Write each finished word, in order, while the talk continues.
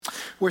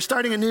We're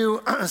starting a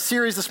new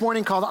series this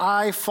morning called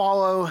I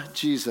Follow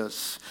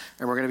Jesus.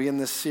 And we're going to be in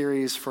this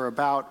series for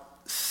about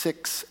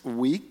 6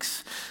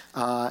 weeks.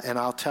 And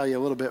I'll tell you a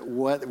little bit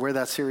where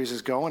that series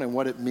is going and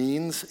what it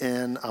means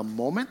in a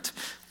moment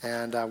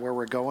and where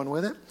we're going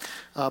with it.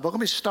 But let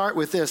me start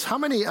with this. How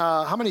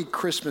many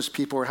Christmas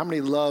people, or how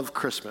many love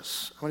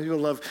Christmas? How many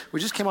people love, we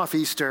just came off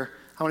Easter.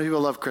 How many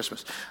people love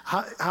Christmas?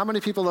 How many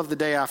people love the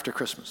day after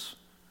Christmas?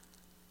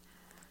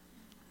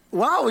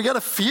 Wow, we got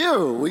a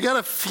few.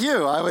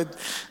 I would,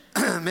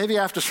 maybe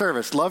after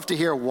service, love to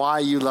hear why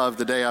you love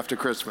the day after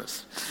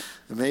Christmas.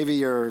 Maybe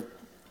you're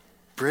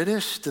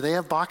British. Do they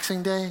have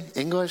Boxing Day?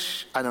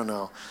 English? I don't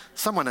know.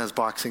 Someone has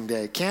Boxing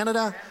Day.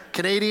 Canada?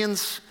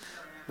 Canadians?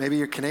 Maybe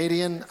you're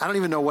Canadian. I don't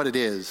even know what it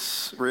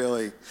is,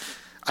 really.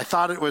 I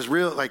thought it was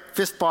real, like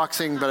fist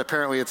boxing, but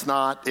apparently it's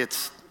not.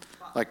 It's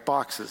like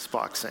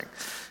boxing.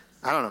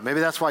 I don't know. Maybe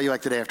that's why you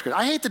like the day after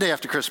Christmas. I hate the day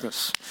after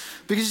Christmas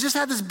because you just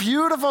had this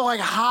beautiful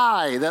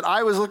high that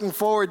I was looking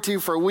forward to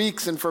for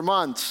weeks and for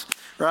months,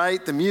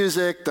 right? The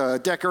music,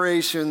 the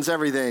decorations,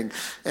 everything.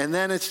 And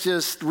then it's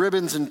just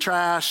ribbons and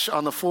trash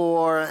on the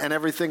floor and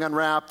everything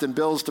unwrapped and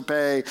bills to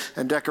pay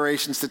and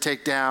decorations to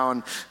take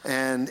down.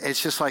 And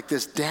it's just like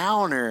this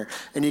downer.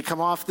 And you come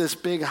off this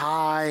big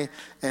high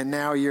and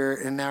now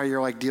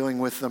you're like dealing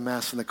with the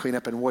mess and the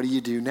cleanup. And what do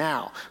you do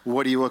now?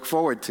 What do you look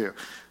forward to?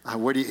 All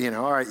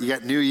right, you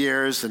got New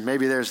Year's and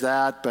maybe there's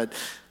that, but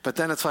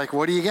then it's like,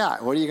 what do you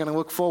got? What are you going to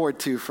look forward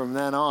to from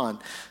then on?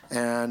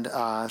 And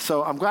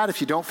so I'm glad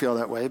if you don't feel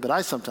that way, but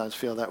I sometimes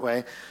feel that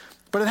way.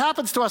 But it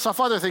happens to us off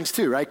other things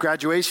too, right?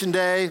 Graduation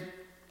day,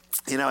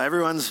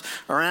 everyone's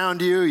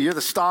around you. You're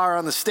the star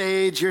on the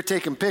stage. You're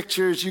taking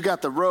pictures. You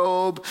got the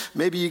robe.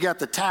 Maybe you got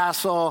the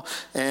tassel.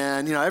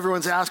 And,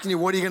 everyone's asking you,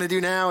 what are you going to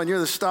do now? And you're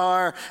the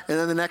star. And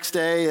then the next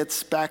day,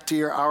 it's back to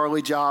your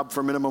hourly job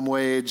for minimum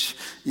wage,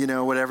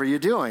 whatever you're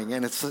doing.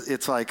 And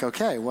it's like,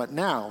 okay, what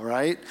now,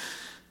 right?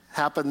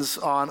 Happens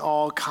on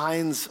all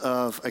kinds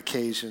of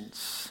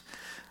occasions.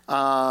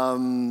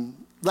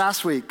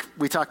 Last week,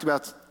 we talked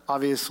about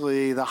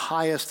obviously the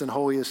highest and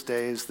holiest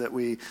days that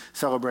we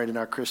celebrate in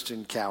our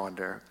Christian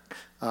calendar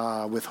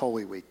with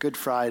Holy Week, Good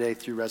Friday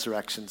through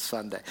Resurrection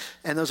Sunday.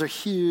 And those are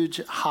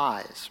huge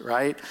highs,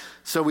 right?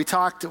 So we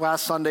talked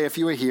last Sunday, if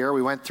you were here,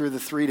 we went through the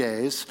 3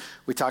 days.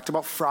 We talked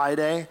about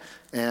Friday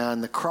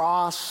and the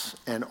cross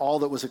and all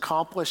that was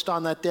accomplished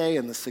on that day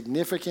and the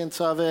significance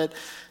of it.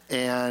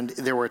 And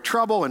there were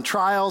trouble and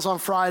trials on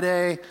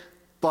Friday,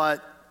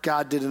 but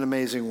God did an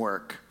amazing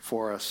work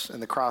for us,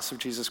 and the cross of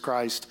Jesus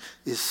Christ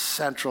is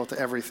central to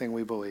everything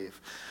we believe.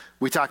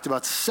 We talked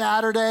about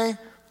Saturday,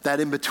 that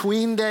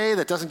in-between day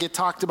that doesn't get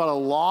talked about a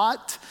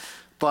lot,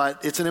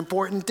 but it's an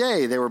important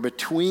day. They were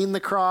between the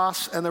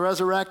cross and the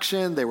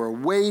resurrection. They were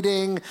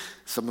waiting.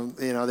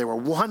 They were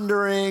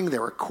wondering.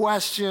 There were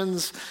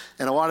questions.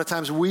 And a lot of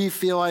times we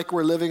feel like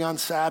we're living on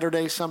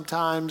Saturday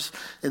sometimes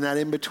in that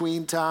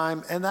in-between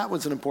time, and that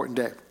was an important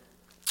day.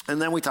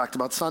 And then we talked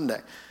about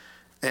Sunday.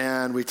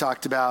 And we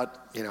talked about,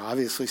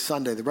 obviously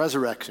Sunday, the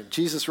resurrection.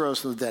 Jesus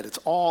rose from the dead. It's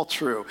all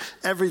true.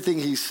 Everything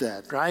he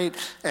said, right?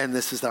 And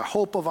this is the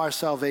hope of our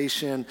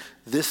salvation.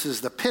 This is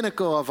the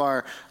pinnacle of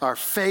our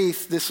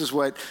faith. This is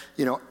what,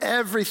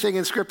 everything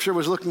in Scripture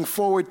was looking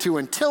forward to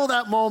until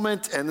that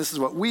moment. And this is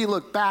what we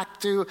look back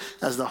to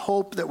as the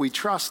hope that we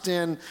trust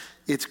in.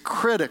 It's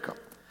critical.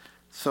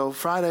 So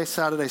Friday,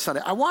 Saturday,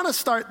 Sunday. I want to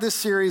start this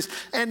series,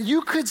 and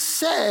you could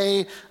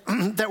say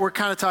that we're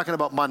kind of talking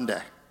about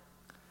Monday.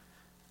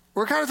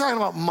 We're kind of talking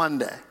about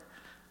Monday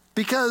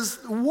because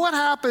what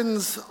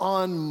happens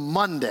on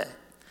Monday?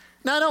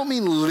 Now, I don't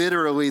mean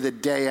literally the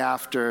day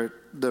after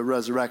the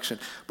resurrection,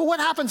 but what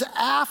happens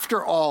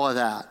after all of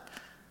that?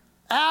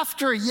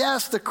 After,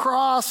 yes, the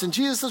cross and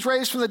Jesus is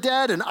raised from the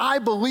dead and I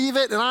believe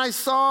it and I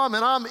saw him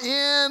and I'm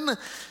in,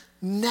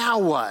 now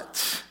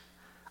what?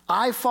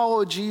 I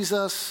follow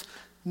Jesus,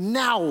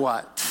 now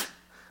what?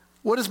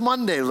 What does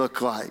Monday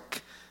look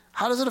like?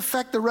 How does it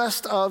affect the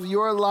rest of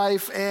your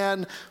life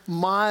and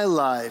my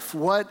life?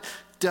 What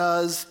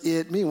does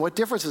it mean? What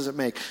difference does it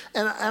make?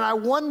 And I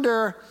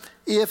wonder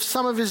if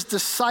some of his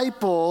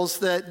disciples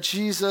that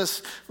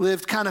Jesus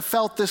lived kind of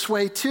felt this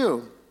way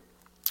too,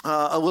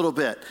 a little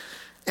bit.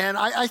 And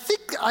I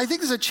think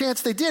there's a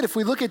chance they did. If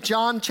we look at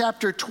John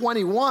chapter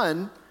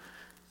 21,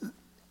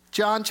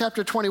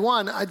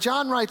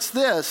 John writes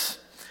this.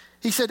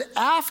 He said,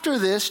 after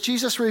this,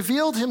 Jesus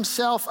revealed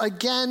himself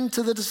again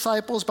to the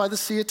disciples by the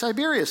Sea of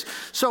Tiberias.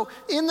 So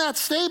in that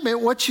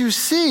statement, what you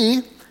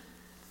see,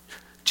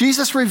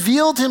 Jesus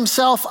revealed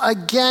himself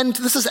again.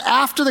 This is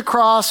after the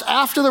cross,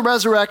 after the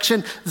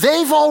resurrection.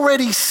 They've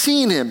already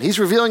seen him. He's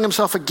revealing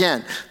himself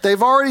again.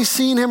 They've already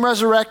seen him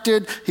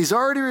resurrected. He's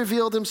already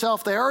revealed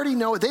himself. They already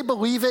know it. They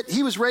believe it.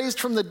 He was raised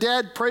from the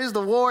dead. Praise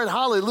the Lord.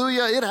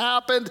 Hallelujah. It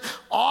happened.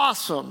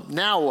 Awesome.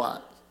 Now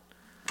what?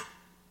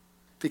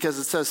 Because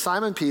it says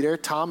Simon Peter,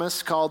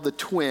 Thomas called the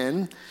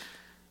twin,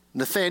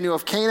 Nathanael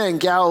of Cana in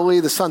Galilee,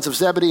 the sons of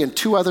Zebedee, and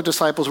 2 other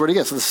disciples were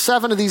together. So the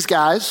 7 of these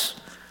guys,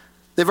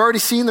 they've already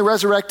seen the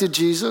resurrected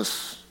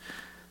Jesus.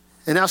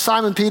 And now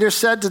Simon Peter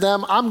said to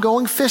them, I'm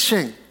going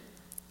fishing.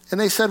 And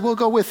they said, we'll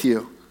go with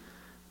you.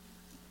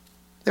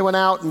 They went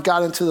out and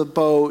got into the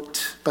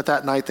boat, but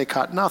that night they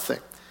caught nothing.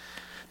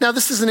 Now,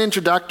 this is an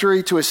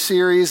introductory to a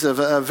series of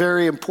a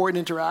very important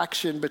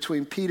interaction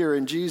between Peter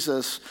and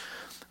Jesus,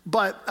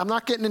 but I'm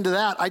not getting into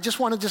that. I just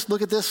want to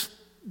look at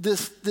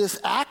this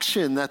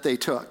action that they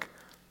took.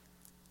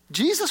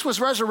 Jesus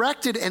was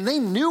resurrected and they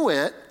knew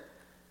it,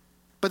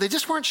 but they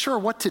just weren't sure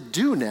what to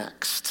do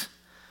next.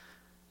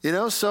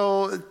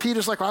 So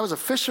Peter's like, well, I was a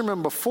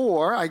fisherman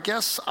before. I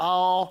guess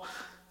I'll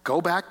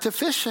go back to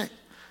fishing.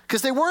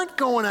 Because they weren't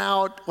going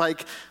out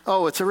like,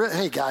 oh,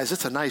 hey guys,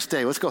 it's a nice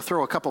day. Let's go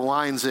throw a couple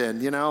lines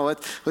in,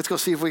 let's go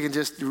see if we can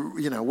just,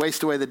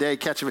 waste away the day,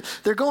 catch it.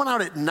 They're going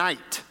out at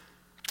night,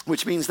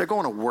 which means they're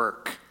going to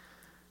work.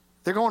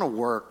 They're going to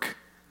work.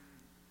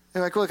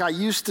 They're like, look, I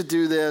used to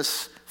do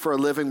this for a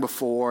living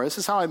before. This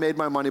is how I made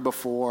my money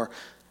before.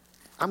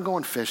 I'm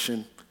going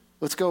fishing.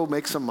 Let's go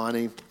make some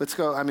money. Let's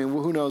go.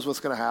 Who knows what's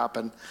going to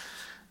happen?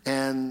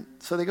 And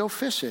so they go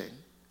fishing.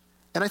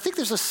 And I think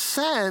there's a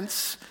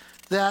sense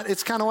that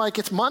it's kind of like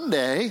it's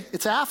Monday,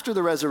 it's after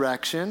the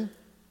resurrection.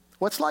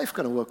 What's life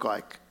going to look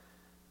like?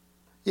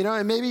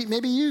 And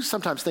maybe you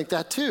sometimes think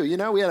that too.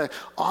 We had an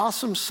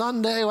awesome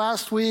Sunday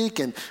last week,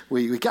 and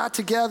we got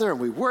together and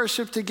we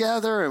worshiped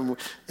together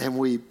and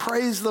we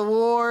praised the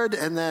Lord,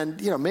 and then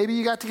maybe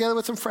you got together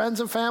with some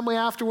friends and family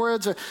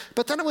afterwards,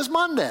 but then it was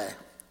Monday.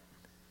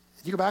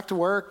 You go back to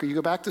work, or you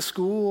go back to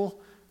school,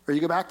 or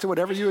you go back to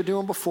whatever you were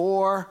doing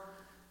before.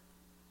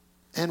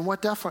 And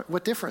what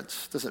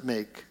difference does it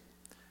make?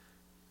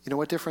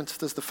 What difference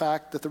does the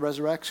fact that the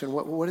resurrection,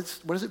 what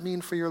does it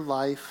mean for your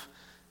life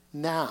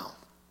now?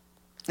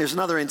 There's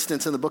another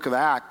instance in the book of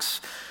Acts,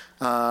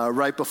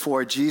 right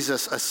before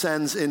Jesus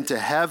ascends into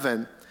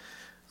heaven.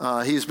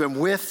 He's been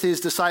with his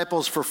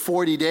disciples for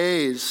 40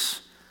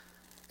 days,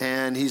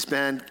 and he's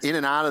been in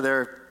and out of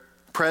their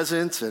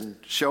presence and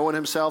showing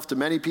himself to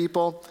many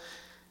people.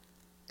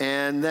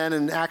 And then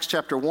in Acts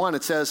chapter 1,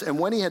 it says, and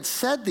when he had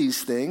said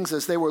these things,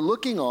 as they were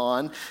looking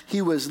on,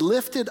 he was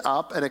lifted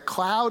up, and a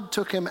cloud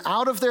took him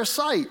out of their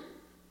sight.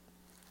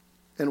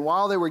 And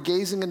while they were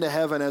gazing into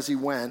heaven as he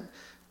went,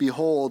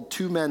 behold,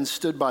 two men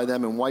stood by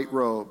them in white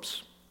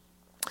robes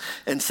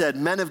and said,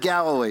 Men of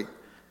Galilee,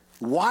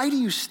 why do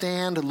you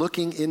stand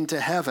looking into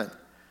heaven?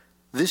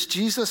 This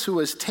Jesus who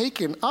was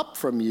taken up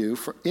from you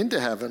into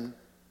heaven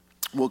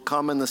will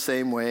come in the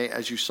same way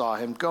as you saw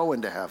him go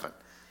into heaven.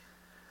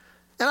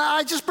 And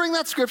I just bring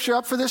that scripture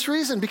up for this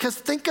reason, because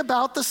think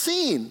about the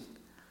scene.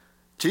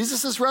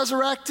 Jesus is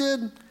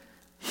resurrected.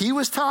 He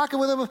was talking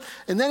with them,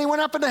 and then he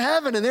went up into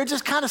heaven, and they're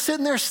just kind of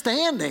sitting there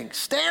standing,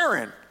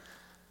 staring.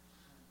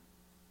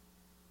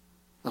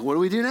 Like, what do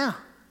we do now?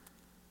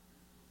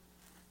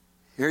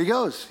 Here he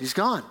goes. He's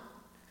gone.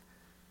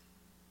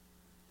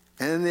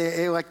 And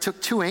they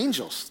took two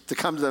angels to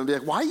come to them and be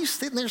like, why are you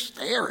sitting there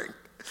staring?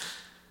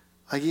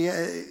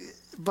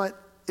 But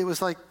it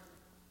was like,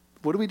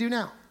 what do we do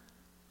now?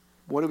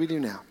 What do we do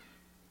now?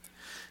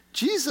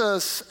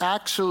 Jesus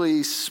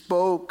actually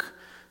spoke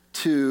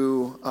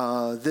to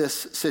this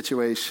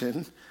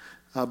situation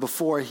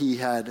before he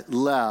had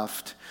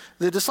left.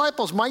 The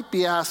disciples might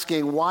be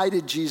asking, why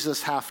did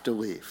Jesus have to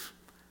leave?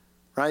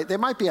 Right? They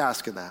might be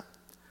asking that.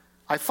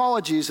 I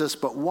followed Jesus,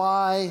 but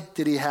why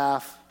did he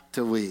have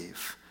to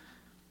leave?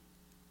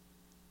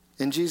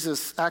 And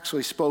Jesus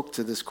actually spoke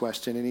to this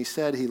question, and he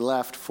said he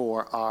left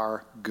for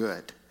our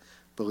good,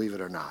 believe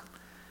it or not.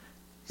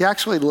 He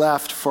actually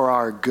left for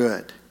our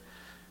good.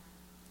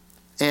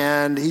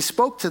 And he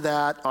spoke to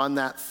that on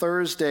that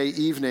Thursday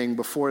evening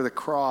before the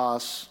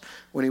cross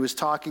when he was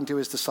talking to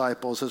his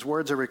disciples. His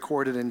words are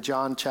recorded in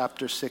John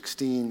chapter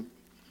 16.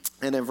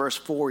 And in verse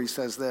 4, he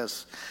says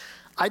this,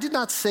 I did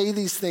not say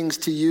these things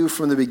to you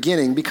from the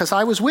beginning because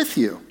I was with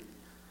you.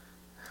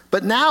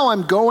 But now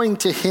I'm going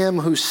to him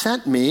who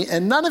sent me,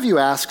 and none of you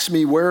asks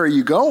me, where are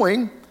you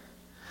going?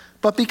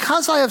 But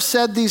because I have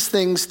said these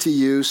things to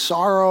you,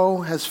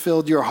 sorrow has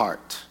filled your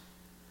heart.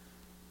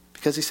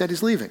 Because he said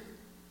he's leaving.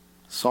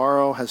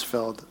 Sorrow has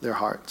filled their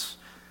hearts.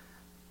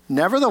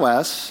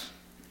 Nevertheless,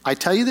 I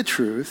tell you the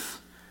truth,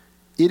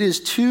 it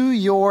is to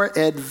your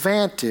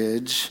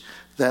advantage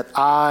that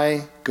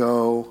I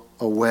go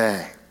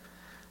away.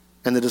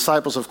 And the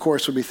disciples, of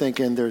course, would be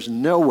thinking, there's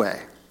no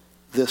way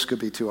this could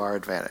be to our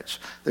advantage.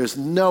 There's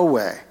no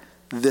way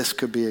this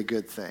could be a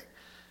good thing.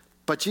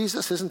 But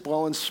Jesus isn't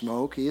blowing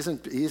smoke. He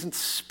isn't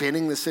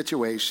spinning the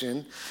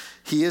situation.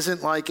 He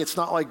isn't like, it's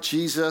not like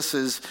Jesus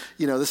is,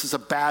 this is a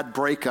bad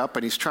breakup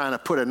and he's trying to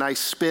put a nice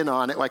spin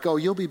on it, like, oh,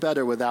 you'll be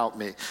better without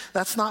me.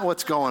 That's not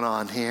what's going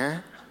on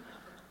here.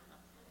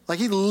 Like,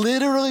 he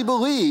literally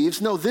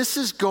believes, no, this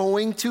is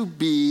going to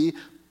be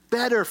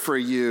better for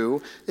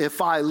you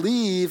if I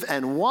leave.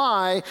 And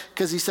why?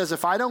 Because he says,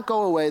 if I don't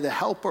go away, the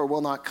helper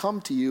will not come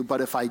to you. But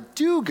if I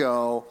do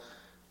go,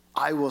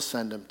 I will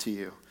send him to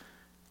you.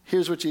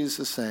 Here's what Jesus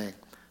is saying.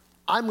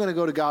 I'm going to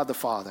go to God the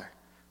Father.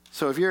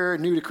 So if you're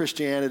new to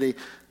Christianity,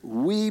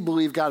 we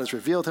believe God has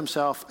revealed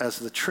himself as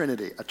the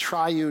Trinity, a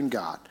triune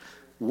God.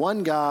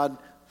 One God,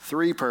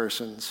 three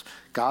persons,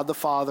 God the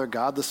Father,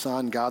 God the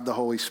Son, God the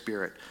Holy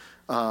Spirit.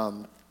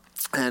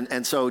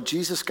 And so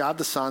Jesus, God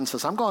the Son,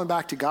 says, I'm going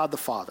back to God the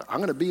Father. I'm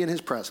going to be in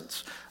his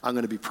presence. I'm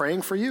going to be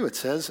praying for you. It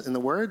says in the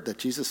word that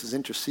Jesus is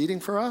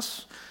interceding for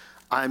us.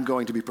 I'm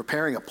going to be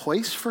preparing a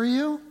place for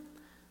you.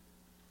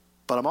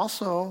 But I'm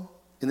also,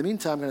 in the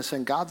meantime, going to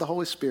send God the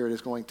Holy Spirit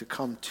is going to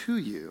come to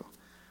you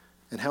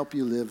and help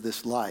you live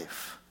this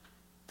life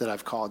that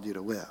I've called you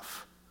to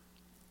live.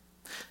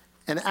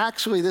 And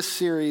actually, this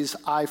series,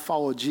 I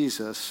Follow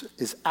Jesus,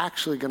 is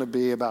actually going to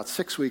be about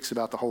 6 weeks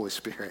about the Holy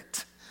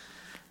Spirit.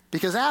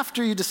 Because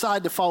after you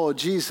decide to follow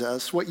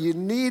Jesus, what you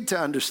need to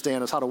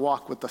understand is how to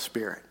walk with the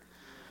Spirit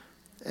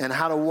and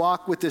how to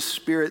walk with this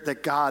Spirit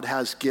that God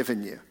has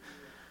given you.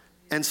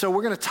 And so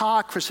we're going to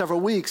talk for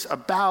several weeks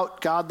about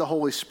God the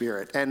Holy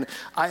Spirit. And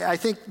I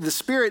think the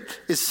Spirit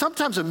is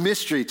sometimes a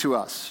mystery to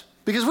us.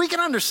 Because we can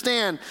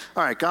understand,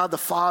 all right, God the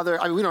Father,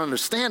 we don't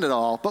understand it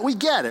all, but we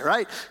get it,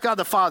 right? God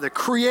the Father,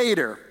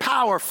 creator,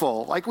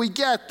 powerful, like we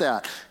get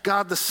that.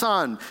 God the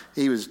Son,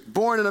 he was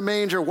born in a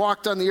manger,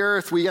 walked on the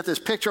earth. We get this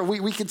picture,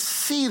 we can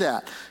see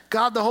that.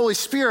 God the Holy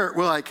Spirit,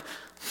 we're like,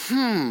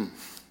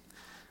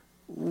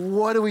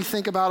 what do we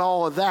think about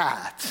all of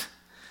that?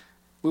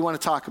 We want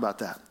to talk about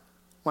that.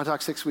 I want to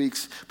talk 6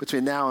 weeks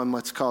between now and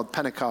what's called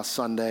Pentecost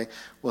Sunday.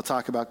 We'll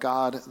talk about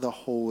God the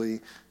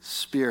Holy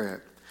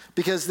Spirit.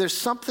 Because there's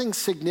something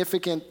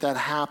significant that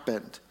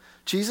happened.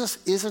 Jesus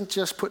isn't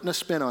just putting a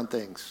spin on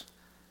things.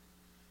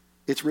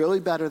 It's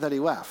really better that he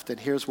left, and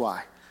here's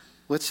why.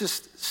 Let's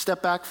just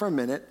step back for a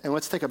minute, and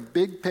let's take a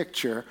big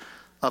picture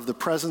of the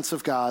presence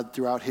of God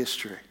throughout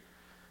history.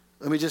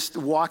 Let me just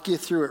walk you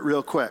through it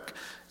real quick.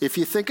 If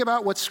you think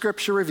about what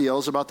Scripture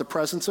reveals about the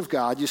presence of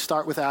God, you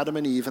start with Adam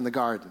and Eve in the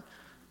garden.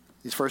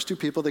 These first two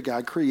people that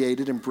God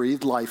created and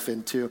breathed life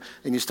into,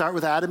 and you start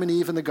with Adam and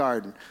Eve in the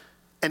garden.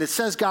 And it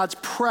says God's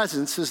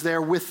presence is there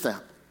with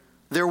them.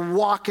 They're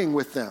walking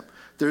with them.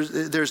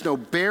 There's no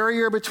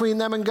barrier between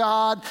them and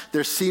God.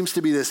 There seems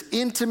to be this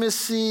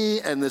intimacy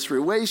and this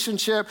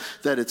relationship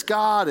that it's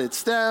God,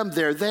 it's them,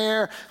 they're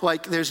there.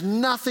 Like there's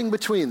nothing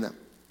between them.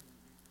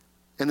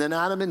 And then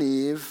Adam and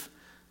Eve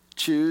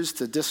choose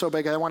to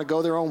disobey God. They want to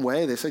go their own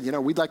way. They said,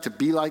 we'd like to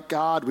be like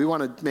God. We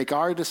want to make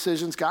our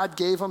decisions. God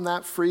gave them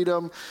that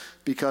freedom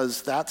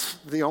because that's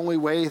the only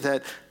way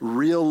that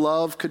real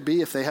love could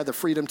be, if they had the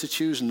freedom to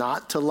choose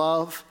not to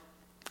love.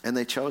 And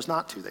they chose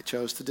not to. They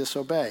chose to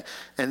disobey.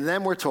 And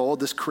then we're told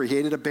this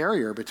created a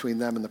barrier between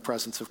them and the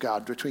presence of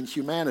God, between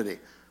humanity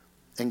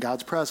and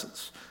God's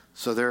presence.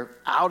 So they're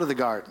out of the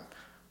garden.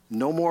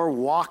 No more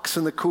walks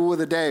in the cool of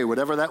the day,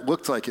 whatever that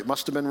looked like. It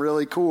must have been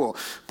really cool.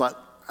 But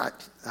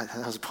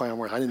that was a play on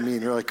words. I didn't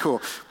mean really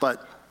cool,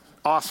 but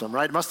awesome,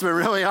 right? It must have been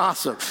really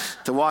awesome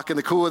to walk in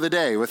the cool of the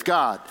day with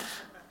God.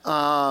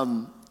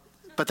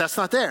 But that's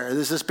not there.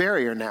 There's this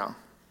barrier now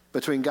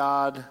between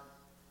God,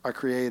 our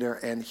Creator,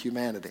 and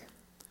humanity.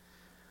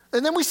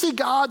 And then we see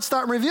God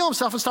start to reveal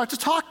himself and start to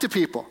talk to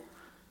people.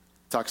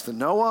 He talks to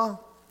Noah.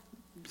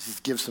 He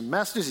gives some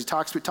messages. He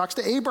talks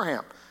to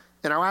Abraham.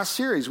 In our last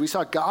series, we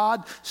saw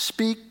God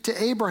speak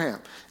to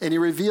Abraham, and he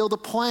revealed a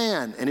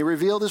plan, and he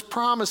revealed his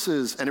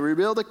promises, and he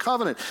revealed a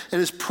covenant,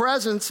 and his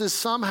presence is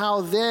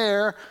somehow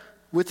there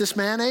with this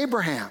man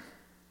Abraham.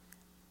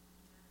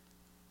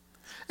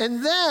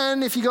 And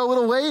then, if you go a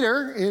little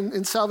later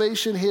in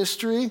salvation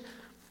history,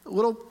 a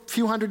little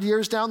few hundred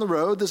years down the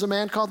road, there's a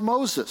man called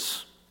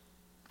Moses,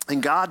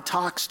 and God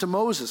talks to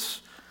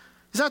Moses.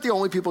 He's not the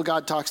only people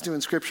God talks to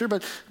in Scripture,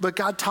 but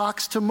God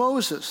talks to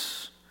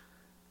Moses.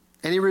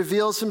 And he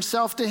reveals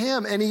himself to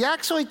him. And he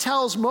actually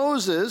tells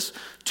Moses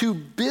to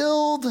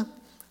build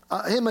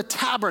him a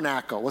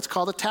tabernacle. What's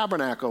called a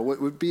tabernacle.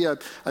 It would be a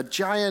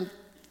giant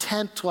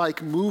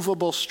tent-like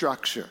movable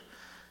structure.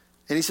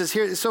 And he says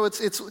here, so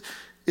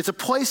it's a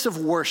place of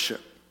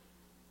worship.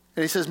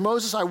 And he says,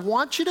 Moses, I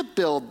want you to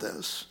build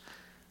this.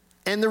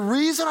 And the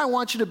reason I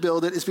want you to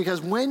build it is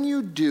because when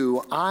you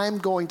do, I'm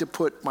going to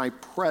put my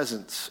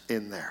presence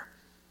in there.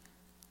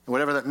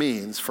 Whatever that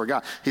means for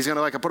God. He's going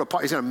to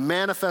he's going to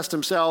manifest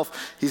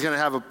himself. He's going to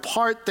have a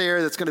part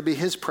there that's going to be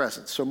his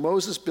presence. So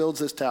Moses builds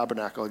this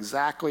tabernacle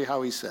exactly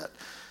how he said,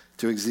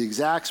 to the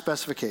exact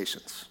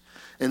specifications.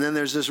 And then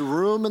there's this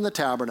room in the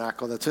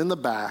tabernacle that's in the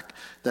back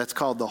that's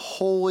called the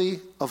Holy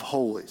of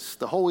Holies,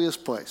 the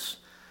holiest place.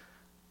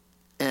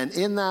 And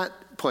in that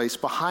place,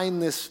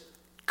 behind this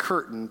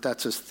curtain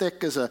that's as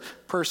thick as a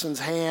person's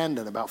hand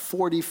and about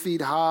 40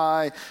 feet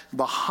high.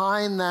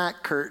 Behind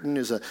that curtain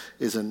is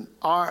the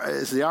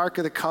Ark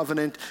of the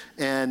Covenant.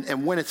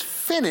 And when it's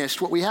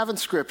finished, what we have in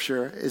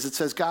Scripture is it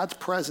says God's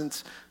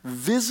presence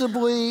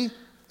visibly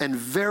and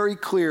very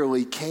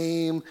clearly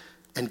came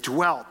and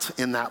dwelt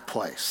in that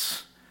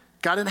place.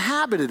 God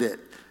inhabited it.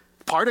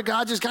 Part of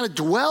God just kind of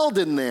dwelled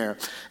in there.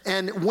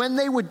 And when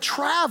they would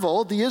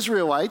travel, the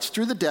Israelites,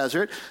 through the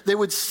desert, they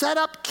would set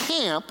up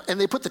camp and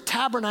they put the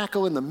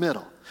tabernacle in the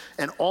middle.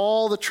 And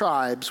all the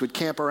tribes would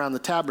camp around the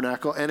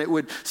tabernacle, and it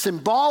would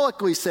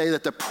symbolically say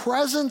that the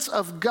presence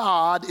of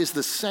God is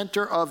the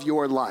center of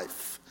your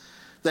life.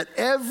 That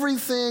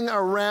everything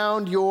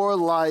around your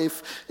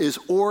life is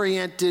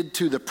oriented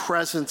to the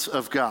presence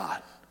of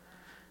God.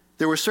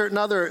 There were certain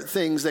other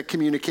things that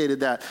communicated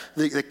that.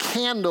 The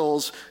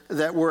candles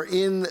that were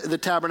in the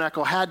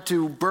tabernacle had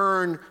to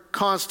burn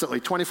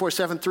constantly,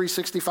 24/7,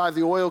 365.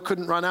 The oil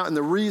couldn't run out. And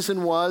the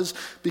reason was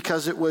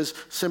because it was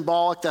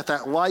symbolic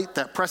that light,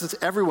 that presence,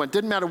 everyone,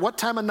 didn't matter what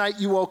time of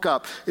night you woke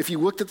up, if you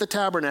looked at the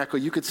tabernacle,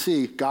 you could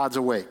see God's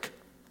awake.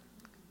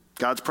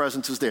 God's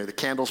presence is there. The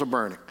candles are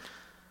burning.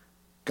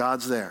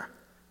 God's there.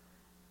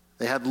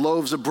 They had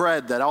loaves of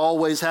bread that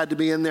always had to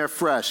be in there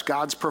fresh.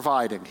 God's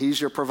providing. He's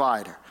your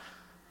provider.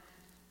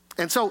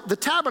 And so the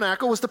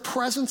tabernacle was the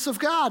presence of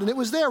God, and it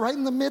was there right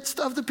in the midst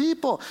of the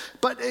people.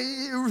 But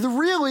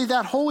really,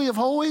 that Holy of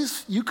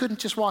Holies, you couldn't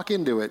just walk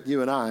into it,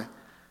 you and I.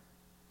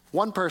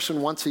 One person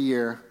once a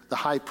year, the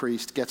high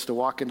priest, gets to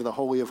walk into the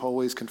Holy of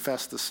Holies,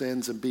 confess the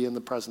sins, and be in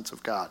the presence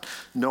of God.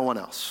 No one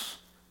else.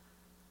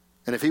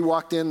 And if he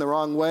walked in the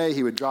wrong way,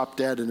 he would drop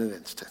dead in an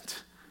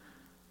instant.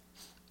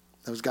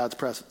 That was God's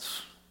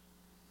presence.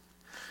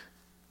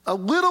 A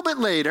little bit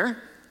later,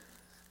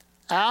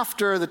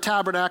 after the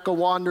tabernacle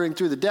wandering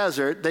through the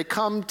desert, they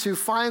come to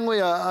finally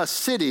a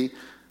city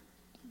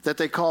that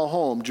they call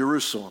home,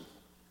 Jerusalem.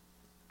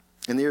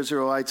 And the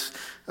Israelites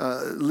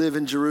live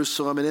in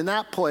Jerusalem. And in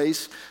that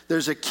place,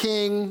 there's a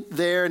king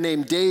there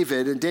named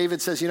David. And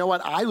David says, you know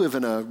what? I live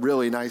in a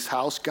really nice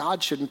house.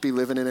 God shouldn't be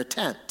living in a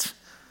tent.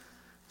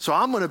 So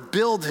I'm going to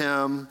build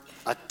him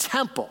a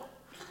temple.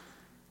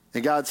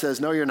 And God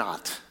says, no, you're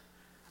not.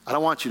 I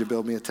don't want you to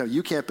build me a temple.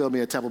 You can't build me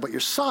a temple, but your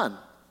son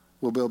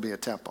will build me a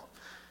temple.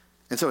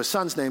 And so his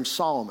son's name's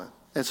Solomon.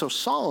 And so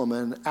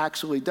Solomon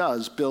actually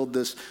does build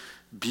this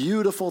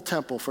beautiful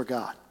temple for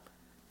God.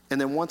 And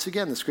then once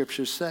again, the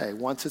scriptures say,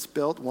 once it's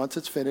built, once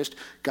it's finished,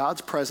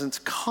 God's presence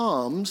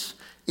comes,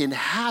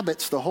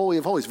 inhabits the Holy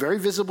of Holies. Very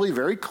visibly,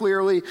 very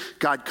clearly,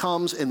 God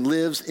comes and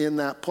lives in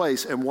that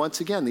place. And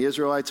once again, the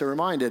Israelites are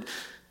reminded,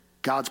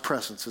 God's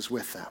presence is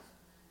with them.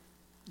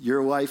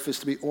 Your life is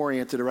to be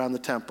oriented around the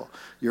temple.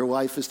 Your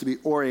life is to be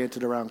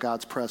oriented around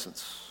God's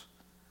presence.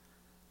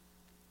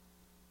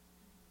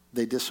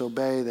 They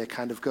disobey, they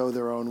kind of go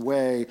their own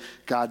way.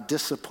 God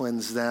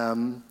disciplines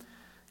them,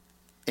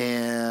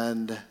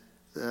 and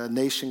a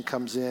nation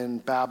comes in,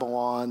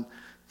 Babylon.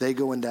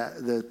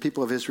 The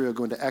people of Israel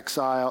go into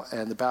exile,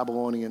 and the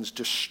Babylonians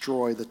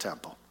destroy the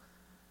temple.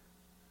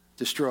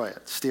 Destroy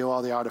it. Steal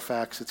all the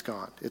artifacts, it's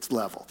gone. It's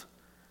leveled.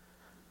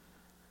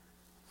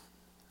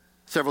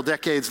 Several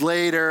decades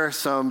later,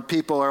 some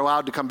people are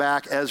allowed to come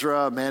back.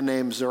 Ezra, a man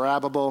named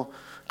Zerubbabel,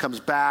 comes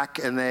back,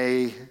 and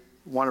they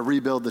want to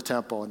rebuild the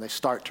temple, and they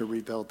start to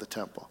rebuild the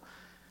temple.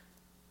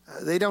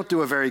 They don't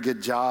do a very good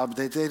job.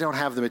 They don't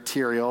have the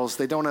materials.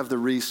 They don't have the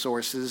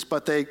resources,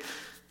 but they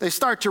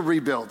start to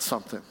rebuild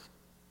something.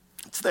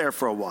 It's there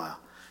for a while.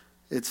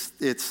 It's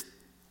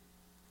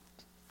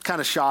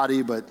kind of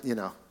shoddy, but,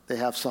 they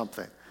have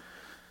something.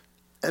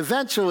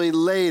 Eventually,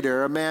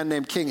 later, a man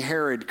named King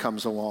Herod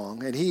comes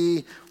along, and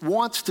he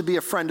wants to be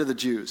a friend of the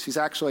Jews. He's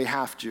actually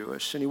half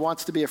Jewish, and he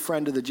wants to be a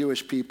friend of the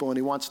Jewish people, and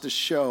he wants to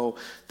show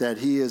that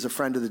he is a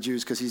friend of the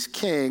Jews because he's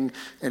king,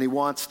 and he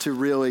wants to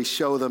really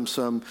show them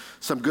some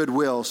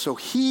goodwill. So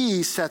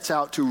he sets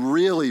out to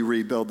really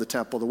rebuild the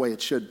temple the way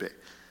it should be.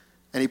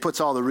 And he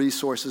puts all the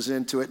resources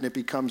into it, and it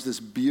becomes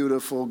this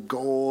beautiful,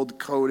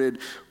 gold-coated,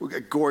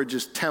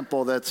 gorgeous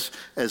temple that's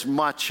as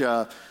much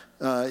a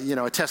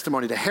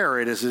testimony to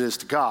Herod as it is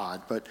to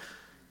God.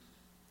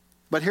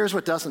 But here's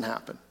what doesn't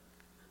happen.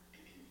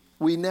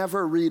 We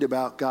never read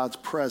about God's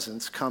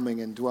presence coming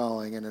and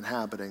dwelling and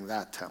inhabiting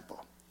that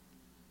temple.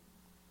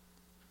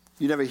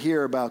 You never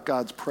hear about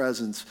God's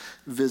presence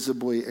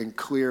visibly and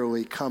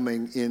clearly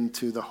coming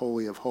into the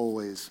Holy of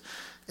Holies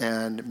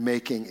and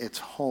making its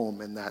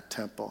home in that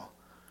temple.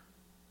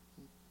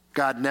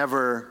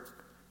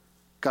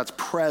 God's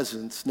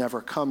presence never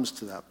comes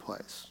to that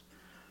place.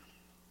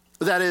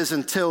 That is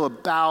until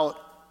about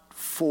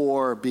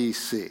 4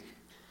 BC,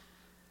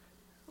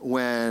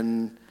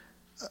 when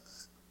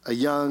a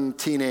young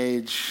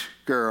teenage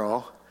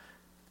girl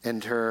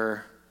and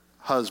her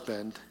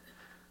husband,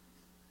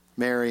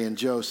 Mary and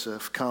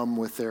Joseph, come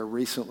with their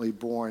recently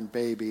born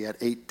baby at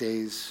 8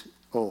 days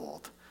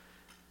old,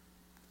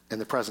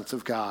 and the presence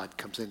of God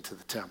comes into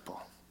the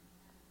temple.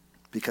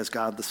 Because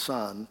God the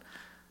Son,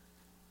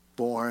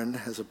 born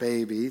as a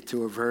baby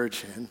to a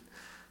virgin,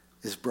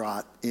 is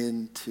brought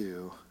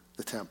into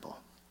the temple.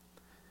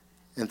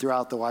 And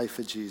throughout the life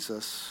of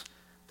Jesus,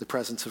 the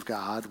presence of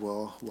God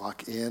will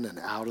walk in and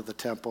out of the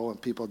temple, and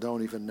people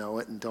don't even know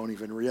it and don't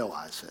even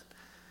realize it.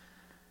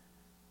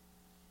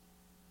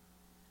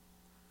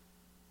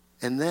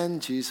 And then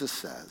Jesus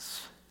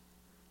says,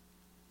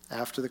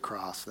 after the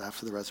cross,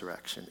 after the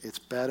resurrection, it's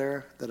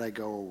better that I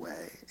go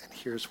away. And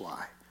here's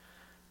why.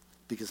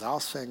 Because I'll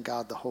send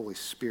God the Holy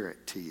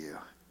Spirit to you.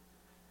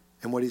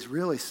 And what he's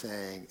really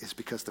saying is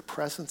because the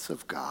presence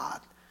of God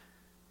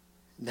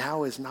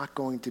now is not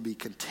going to be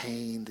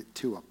contained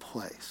to a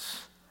place.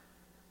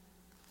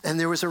 And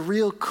there was a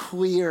real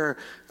clear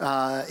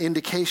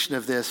indication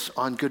of this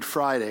on Good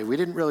Friday. We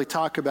didn't really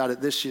talk about it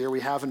this year.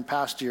 We have in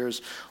past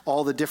years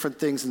all the different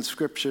things in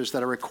scriptures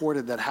that are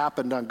recorded that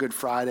happened on Good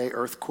Friday,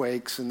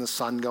 earthquakes and the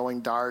sun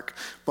going dark.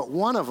 But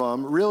one of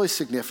them, really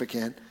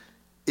significant,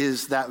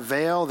 is that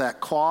veil, that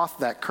cloth,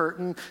 that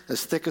curtain,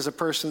 as thick as a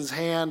person's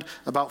hand,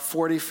 about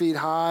 40 feet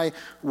high,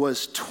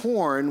 was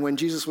torn when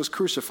Jesus was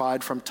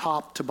crucified from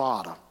top to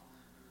bottom.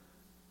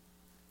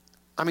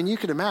 I mean, you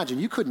can imagine,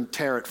 you couldn't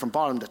tear it from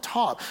bottom to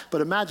top,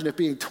 but imagine it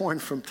being torn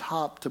from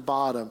top to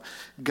bottom.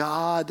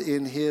 God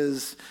in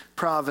his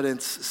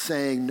providence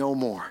saying, no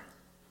more.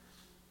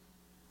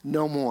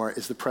 No more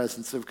is the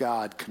presence of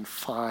God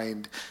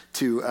confined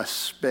to a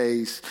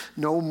space.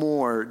 No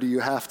more do you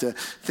have to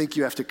think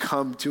you have to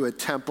come to a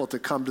temple to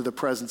come to the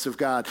presence of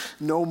God.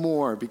 No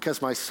more,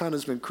 because my son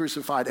has been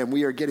crucified and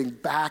we are getting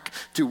back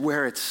to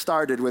where it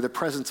started, where the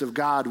presence of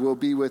God will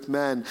be with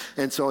men.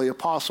 And so the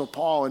Apostle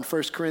Paul in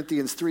 1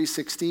 Corinthians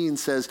 3:16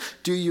 says,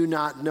 do you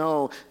not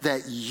know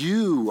that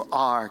you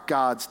are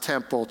God's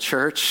temple,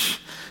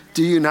 church?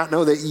 Do you not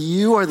know that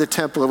you are the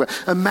temple of God?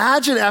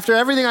 Imagine, after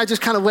everything I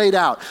just kind of laid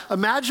out,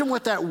 imagine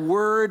what that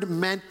word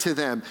meant to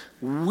them.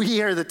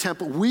 We are the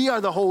temple. We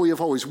are the Holy of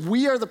Holies.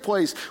 We are the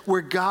place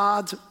where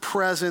God's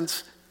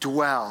presence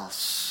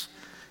dwells.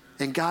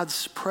 And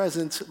God's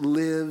presence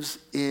lives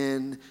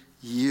in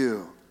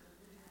you.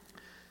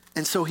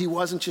 And so he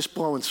wasn't just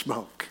blowing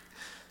smoke.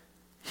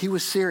 He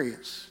was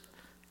serious.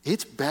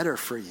 It's better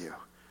for you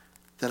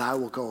that I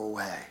will go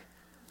away.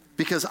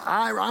 Because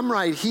I'm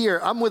right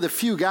here. I'm with a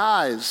few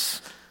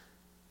guys.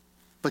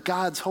 But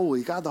God's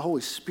holy. God, the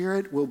Holy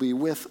Spirit, will be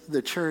with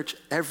the church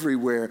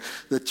everywhere.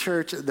 The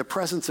church, the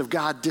presence of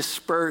God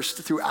dispersed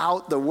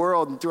throughout the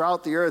world and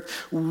throughout the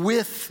earth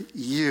with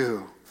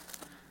you.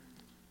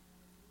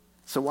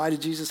 So why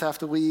did Jesus have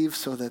to leave?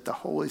 So that the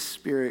Holy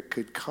Spirit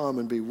could come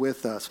and be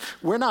with us.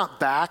 We're not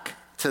back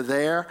to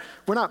there.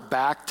 We're not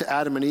back to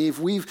Adam and Eve.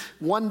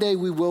 One day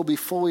we will be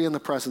fully in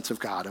the presence of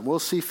God, and we'll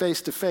see face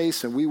to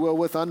face, and we will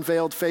with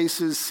unveiled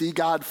faces see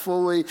God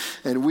fully,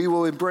 and we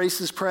will embrace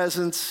his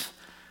presence.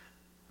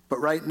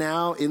 But right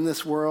now in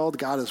this world,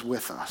 God is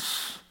with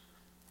us,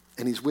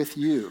 and he's with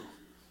you.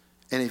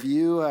 And if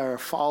you are a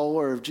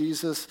follower of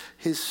Jesus,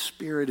 his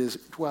Spirit is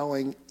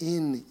dwelling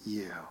in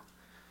you.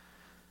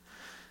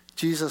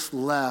 Jesus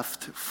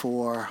left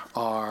for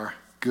our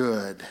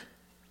good.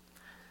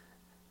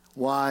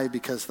 Why?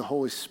 Because the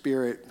Holy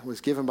Spirit was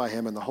given by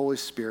him, and the Holy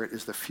Spirit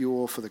is the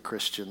fuel for the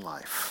Christian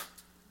life.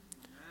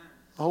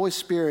 The Holy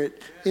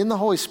Spirit, in the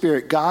Holy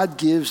Spirit, God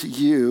gives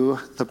you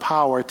the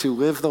power to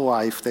live the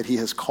life that he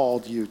has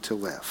called you to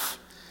live.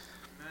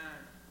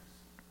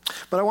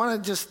 But I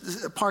want to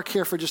just park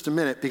here for just a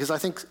minute, because I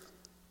think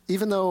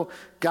even though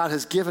God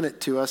has given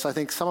it to us, I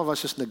think some of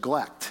us just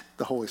neglect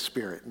the Holy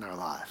Spirit in our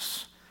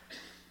lives.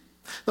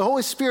 The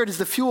Holy Spirit is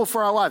the fuel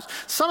for our lives.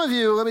 Some of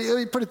you, let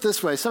me put it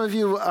this way. Some of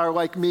you are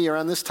like me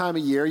around this time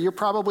of year. You're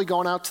probably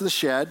going out to the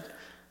shed,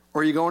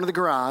 or you're going to the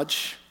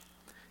garage,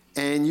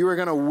 and you are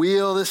going to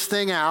wheel this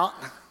thing out,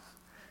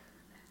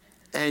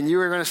 and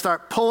you are going to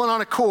start pulling on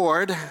a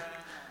cord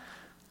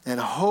and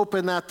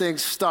hoping that thing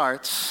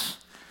starts,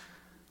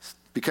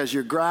 because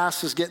your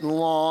grass is getting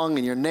long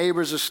and your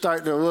neighbors are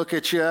starting to look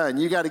at you, and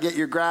you got to get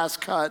your grass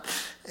cut,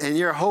 and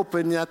you're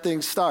hoping that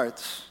thing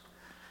starts.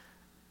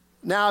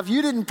 Now, if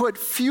you didn't put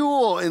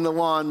fuel in the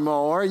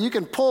lawnmower, you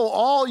can pull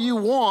all you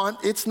want,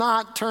 it's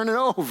not turning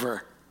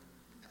over.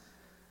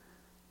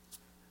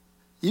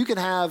 You can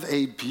have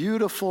a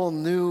beautiful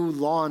new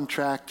lawn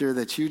tractor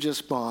that you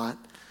just bought,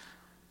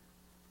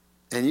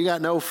 and you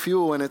got no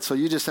fuel in it, so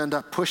you just end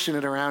up pushing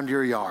it around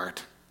your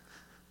yard.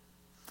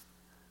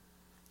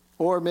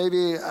 Or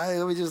maybe,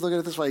 let me just look at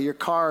it this way. Your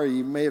car,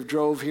 you may have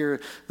drove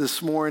here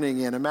this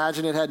morning, and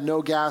imagine it had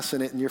no gas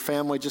in it, and your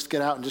family just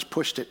get out and just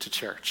pushed it to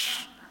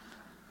church.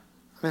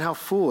 I mean, how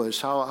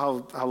foolish,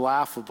 how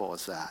laughable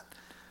is that?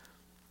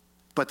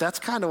 But that's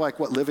kind of like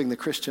what living the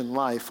Christian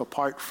life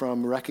apart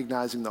from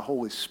recognizing the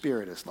Holy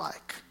Spirit is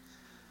like.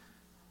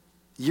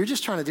 You're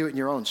just trying to do it in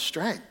your own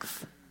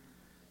strength.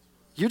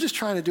 You're just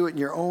trying to do it in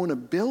your own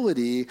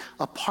ability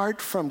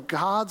apart from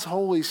God's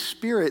Holy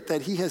Spirit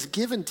that he has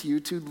given to you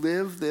to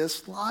live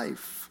this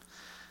life.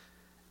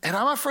 And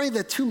I'm afraid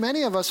that too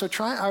many of us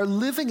are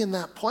living in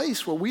that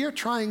place where we are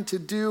trying to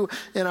do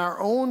in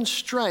our own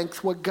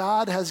strength what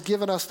God has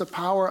given us the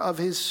power of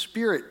his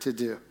Spirit to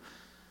do.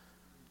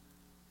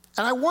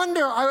 And I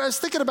wonder, I was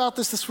thinking about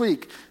this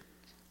week,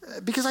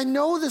 because I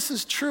know this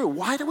is true.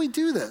 Why do we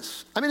do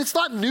this? I mean, it's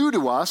not new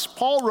to us.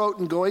 Paul wrote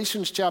in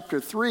Galatians chapter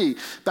 3,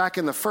 back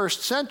in the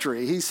first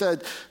century, he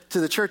said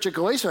to the church at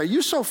Galatia, are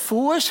you so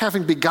foolish,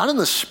 having begun in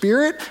the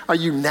Spirit? Are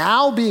you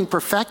now being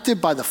perfected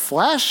by the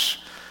flesh?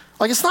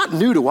 Like, it's not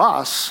new to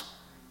us.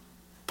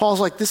 Paul's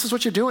like, this is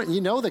what you're doing.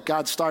 You know that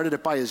God started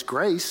it by his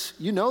grace.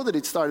 You know that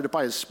he started it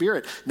by his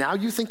Spirit. Now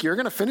you think you're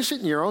going to finish it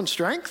in your own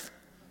strength?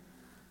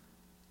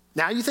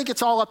 Now you think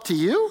it's all up to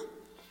you?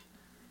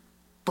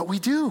 But we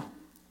do.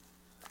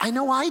 I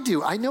know I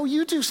do. I know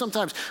you do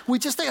sometimes. We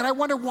just think, and I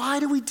wonder, why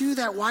do we do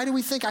that? Why do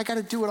we think I got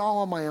to do it all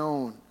on my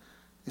own?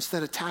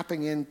 instead of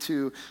tapping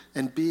into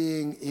and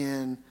being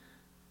in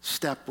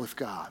step with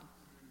God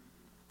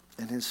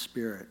and his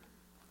Spirit.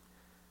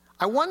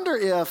 I wonder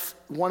if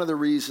one of the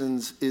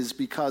reasons is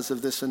because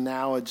of this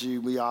analogy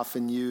we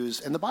often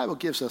use, and the Bible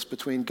gives us,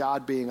 between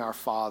God being our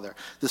Father,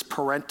 this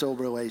parental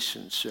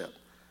relationship.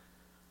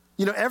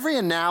 You know, every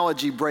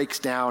analogy breaks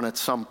down at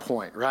some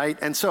point, right?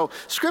 And so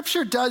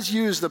Scripture does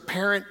use the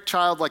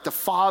parent-child, like the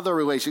father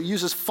relationship. It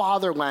uses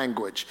father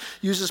language,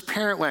 uses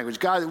parent language.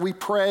 God, we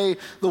pray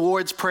the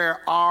Lord's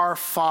Prayer, our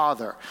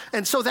Father.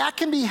 And so that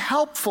can be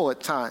helpful at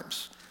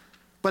times.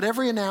 But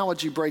every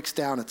analogy breaks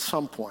down at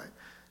some point.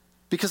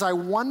 Because I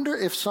wonder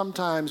if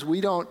sometimes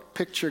we don't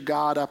picture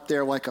God up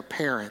there like a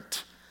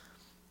parent.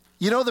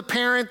 You know, the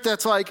parent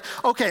that's like,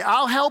 okay,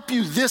 I'll help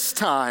you this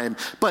time,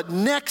 but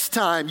next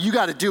time you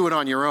got to do it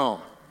on your own.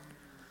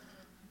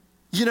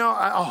 You know,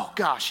 oh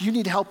gosh, you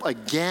need help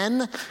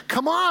again?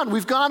 Come on,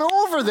 we've gone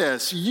over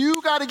this.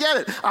 You got to get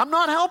it. I'm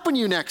not helping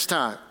you next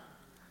time.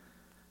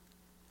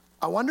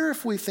 I wonder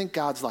if we think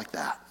God's like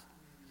that.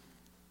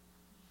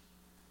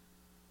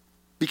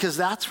 Because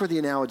that's where the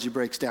analogy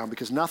breaks down,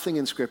 because nothing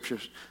in Scripture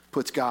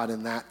puts God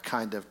in that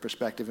kind of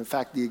perspective. In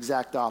fact, the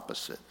exact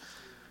opposite.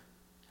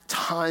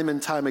 Time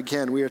and time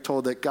again, we are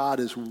told that God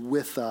is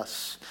with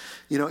us.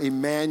 You know,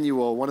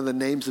 Emmanuel, one of the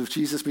names of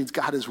Jesus, means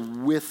God is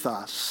with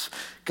us.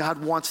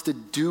 God wants to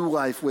do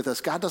life with us.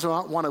 God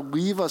doesn't want to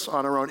leave us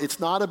on our own. It's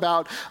not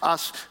about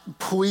us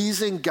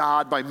pleasing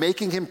God by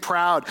making him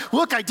proud.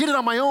 Look, I did it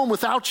on my own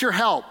without your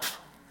help.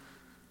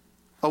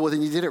 Oh, well,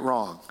 then you did it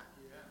wrong.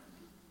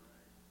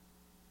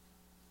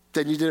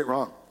 Then you did it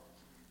wrong.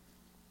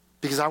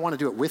 Because I want to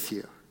do it with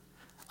you.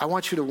 I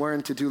want you to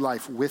learn to do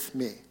life with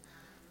me.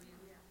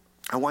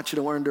 I want you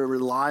to learn to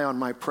rely on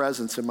my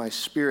presence and my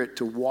Spirit,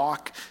 to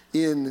walk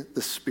in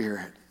the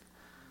Spirit.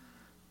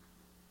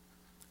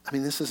 I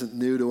mean, this isn't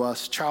new to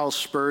us. Charles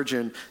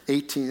Spurgeon,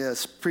 a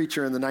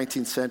preacher in the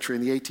 19th century,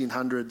 in the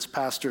 1800s,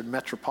 pastored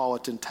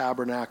Metropolitan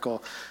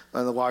Tabernacle,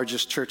 one of the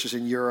largest churches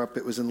in Europe.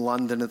 It was in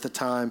London at the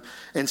time.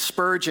 And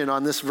Spurgeon,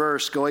 on this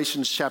verse,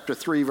 Galatians chapter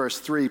 3, verse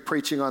 3,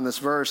 preaching on this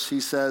verse, he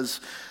says,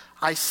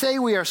 I say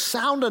we are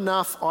sound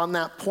enough on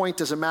that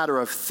point as a matter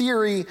of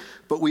theory,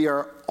 but we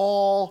are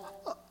all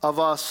of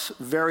us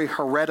very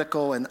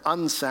heretical and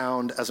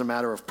unsound as a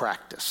matter of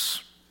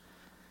practice.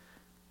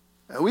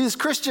 We as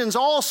Christians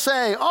all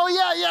say, oh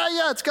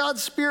yeah, it's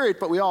God's Spirit,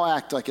 but we all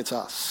act like it's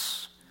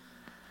us.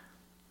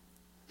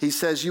 He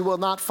says, you will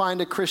not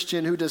find a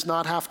Christian who does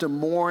not have to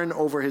mourn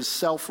over his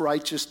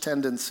self-righteous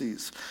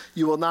tendencies.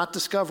 You will not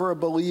discover a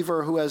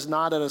believer who has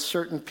not at a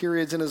certain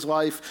periods in his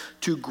life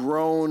to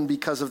groan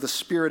because of the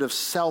spirit of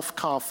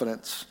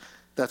self-confidence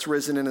that's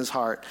risen in his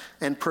heart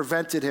and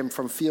prevented him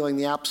from feeling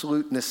the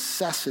absolute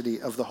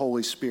necessity of the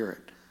Holy Spirit.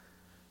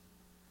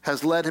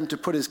 Has led him to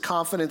put his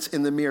confidence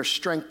in the mere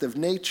strength of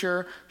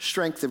nature,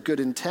 strength of good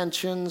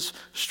intentions,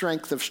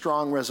 strength of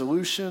strong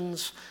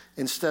resolutions,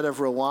 instead of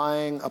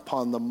relying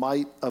upon the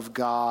might of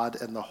God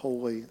and the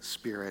Holy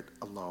Spirit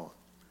alone.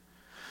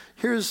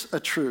 Here's a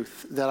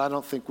truth that I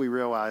don't think we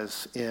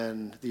realize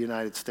in the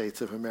United States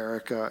of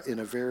America, in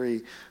a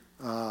very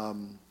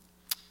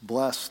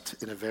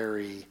blessed, in a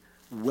very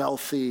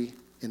wealthy,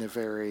 in a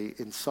very,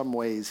 in some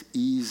ways,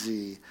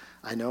 easy.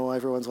 I know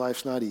everyone's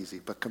life's not easy,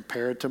 but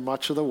compared to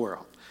much of the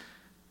world,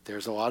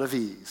 there's a lot of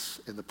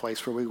ease in the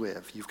place where we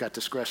live. You've got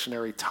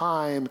discretionary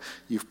time.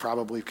 You've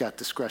probably got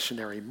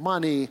discretionary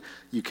money.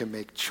 You can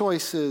make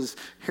choices.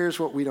 Here's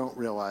what we don't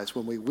realize.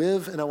 When we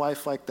live in a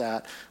life like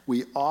that,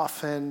 we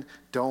often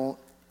don't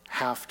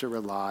have to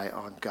rely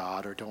on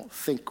God, or don't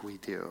think we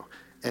do.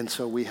 And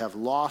so we have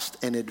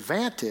lost an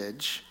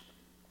advantage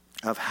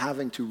of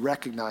having to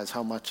recognize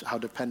how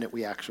dependent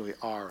we actually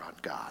are on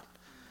God.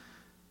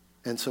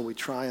 And so we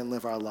try and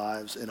live our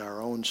lives in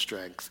our own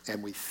strength,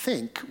 and we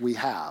think we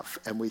have,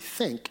 and we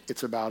think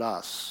it's about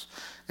us.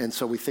 And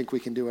so we think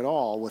we can do it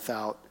all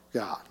without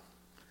God.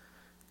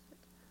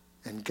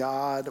 And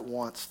God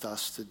wants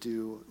us to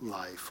do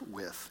life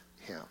with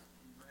him.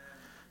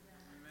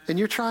 And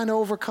you're trying to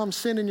overcome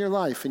sin in your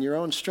life in your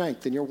own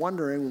strength, and you're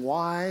wondering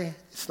why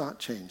it's not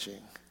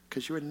changing,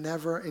 because you were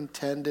never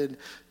intended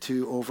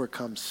to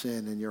overcome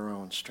sin in your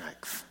own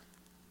strength.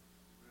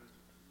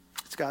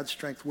 It's God's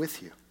strength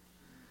with you.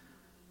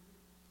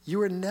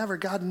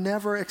 God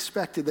never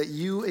expected that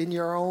you in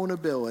your own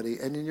ability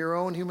and in your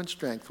own human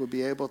strength would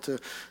be able to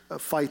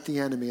fight the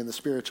enemy in the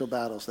spiritual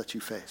battles that you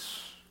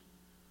face.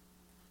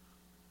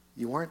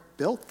 You weren't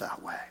built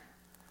that way.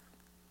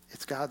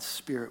 It's God's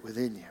Spirit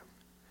within you.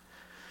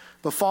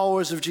 But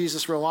followers of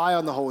Jesus rely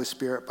on the Holy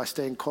Spirit by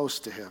staying close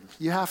to him.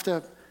 You have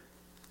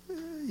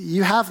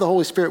the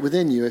Holy Spirit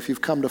within you if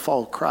you've come to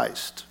follow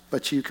Christ,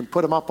 but you can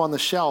put him up on the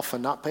shelf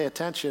and not pay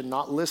attention,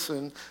 not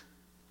listen,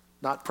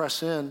 not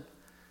press in.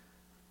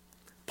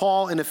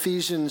 Paul in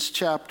Ephesians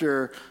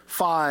chapter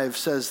 5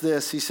 says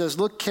this. He says,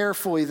 look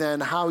carefully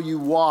then how you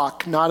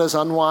walk, not as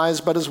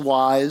unwise but as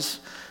wise,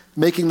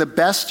 making the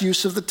best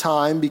use of the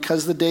time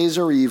because the days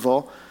are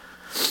evil.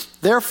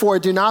 Therefore,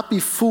 do not be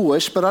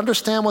foolish, but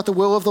understand what the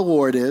will of the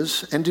Lord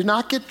is, and do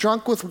not get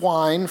drunk with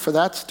wine, for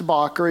that's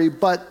debauchery,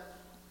 but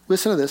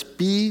Listen to this.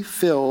 Be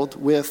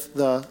filled with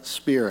the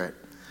Spirit.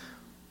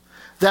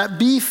 That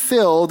be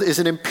filled is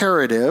an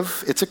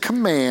imperative. It's a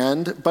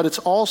command, but it's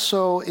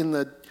also in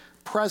the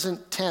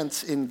present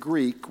tense in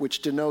Greek,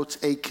 which denotes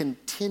a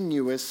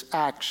continuous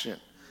action.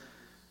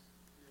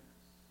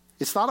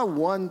 It's not a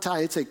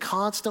one-time, it's a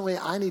constantly,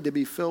 I need to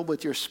be filled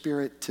with your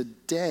Spirit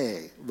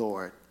today,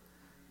 Lord.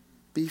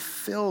 Be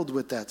filled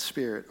with that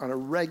Spirit on a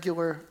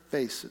regular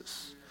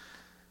basis.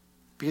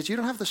 Because you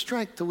don't have the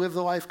strength to live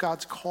the life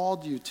God's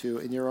called you to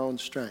in your own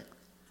strength.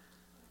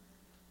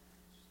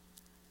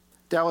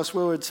 Dallas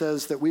Willard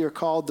says that we are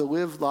called to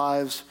live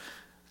lives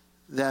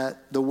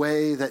that the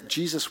way that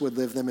Jesus would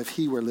live them if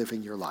he were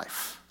living your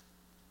life.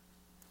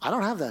 I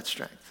don't have that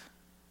strength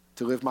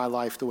to live my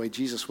life the way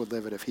Jesus would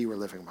live it if he were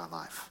living my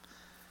life.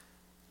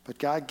 But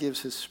God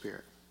gives his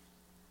Spirit.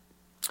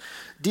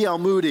 D.L.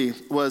 Moody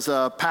was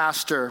a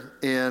pastor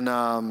in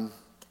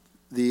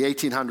the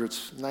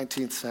 1800s,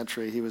 19th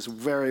century. He was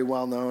very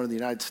well known in the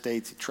United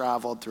States. He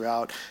traveled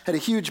throughout, had a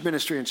huge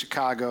ministry in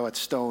Chicago at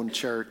Stone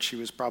Church. He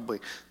was probably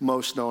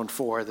most known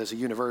for. There's a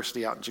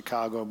university out in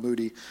Chicago,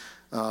 Moody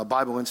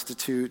Bible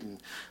Institute,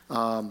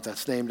 and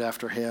that's named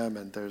after him.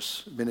 And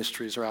there's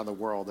ministries around the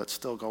world that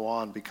still go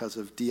on because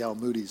of D.L.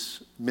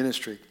 Moody's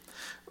ministry.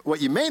 What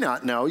you may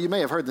not know, you may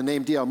have heard the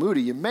name D.L.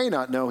 Moody, you may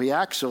not know he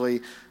actually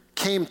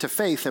came to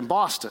faith in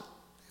Boston.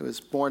 He was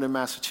born in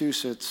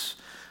Massachusetts,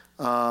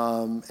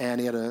 and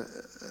he had an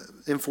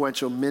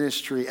influential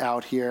ministry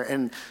out here.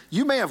 And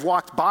you may have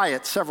walked by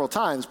it several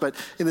times, but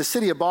in the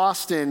city of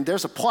Boston,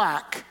 there's a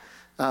plaque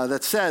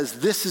that says,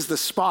 this is the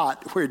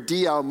spot where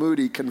D.L.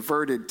 Moody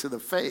converted to the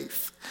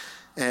faith.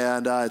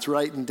 And it's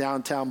right in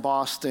downtown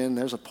Boston.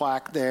 There's a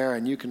plaque there,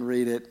 and you can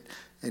read it.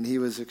 And he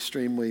was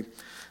extremely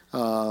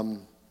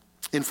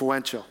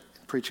influential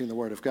in preaching the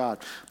Word of God.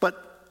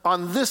 But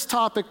on this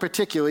topic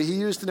particularly, he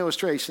used an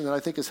illustration that I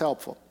think is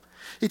helpful.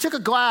 He took a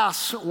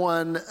glass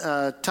one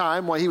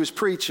time while he was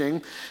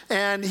preaching,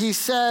 and he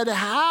said,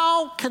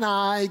 how can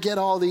I get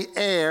all the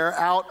air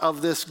out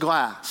of this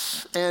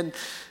glass? And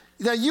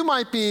now you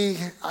might be,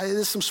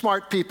 there's some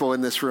smart people in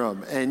this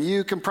room, and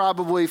you can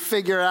probably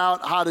figure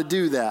out how to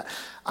do that.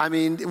 I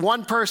mean,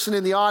 one person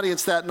in the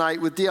audience that night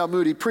with D.L.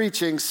 Moody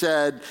preaching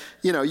said,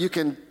 you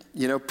can,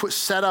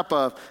 set up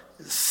a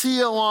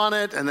seal on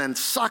it and then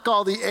suck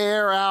all the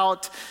air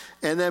out.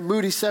 And then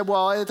Moody said,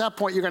 well, at that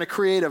point, you're going to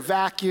create a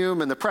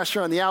vacuum, and the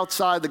pressure on the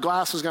outside, the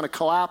glass is going to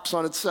collapse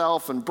on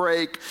itself and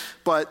break.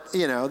 But,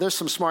 there's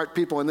some smart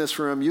people in this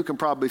room. You can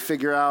probably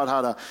figure out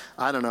how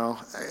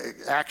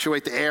to,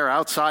 actuate the air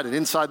outside and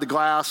inside the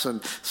glass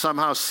and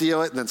somehow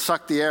seal it and then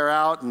suck the air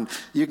out, and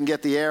you can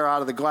get the air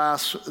out of the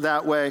glass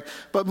that way.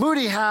 But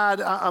Moody had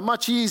a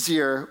much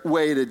easier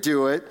way to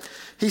do it.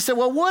 He said,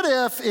 well, what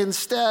if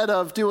instead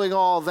of doing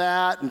all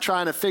that and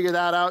trying to figure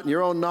that out in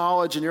your own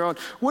knowledge and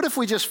what if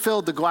we just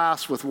filled the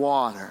glass with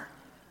water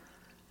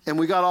and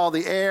we got all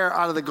the air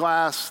out of the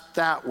glass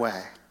that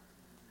way?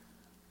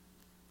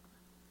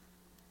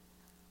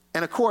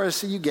 And of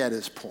course, you get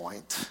his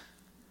point.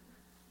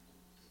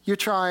 You're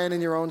trying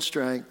in your own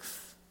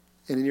strength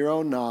and in your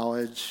own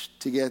knowledge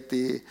to get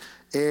the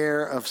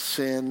air of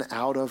sin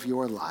out of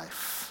your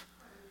life.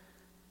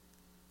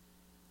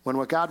 When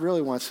what God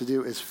really wants to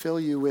do is fill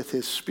you with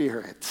his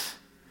Spirit,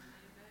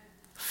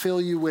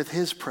 fill you with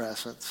his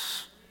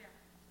presence,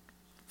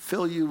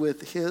 fill you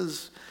with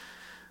his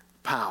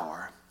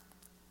power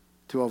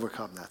to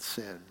overcome that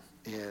sin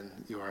in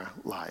your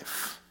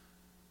life.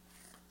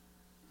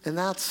 And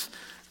that's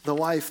the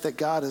life that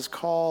God has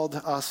called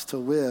us to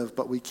live,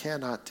 but we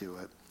cannot do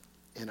it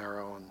in our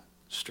own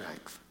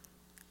strength.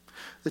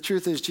 The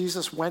truth is,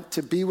 Jesus went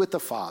to be with the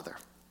Father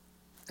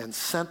and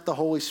sent the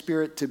Holy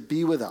Spirit to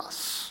be with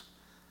us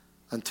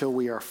until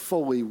we are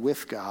fully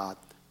with God,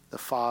 the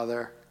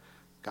Father,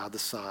 God the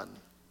Son,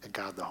 and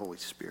God the Holy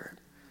Spirit.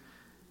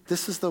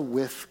 This is the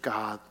with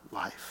God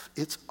life.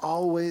 It's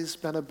always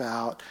been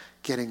about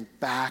getting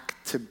back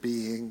to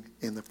being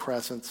in the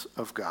presence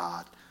of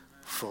God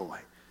fully.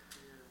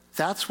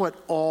 That's what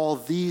all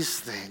these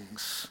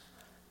things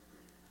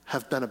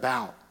have been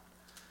about.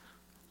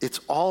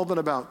 It's all been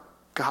about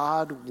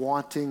God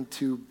wanting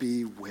to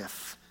be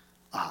with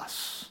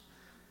us.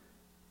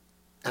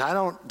 And I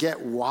don't get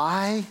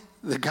why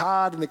the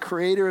God and the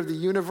creator of the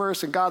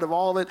universe and God of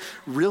all of it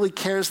really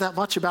cares that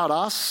much about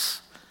us.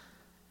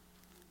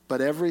 But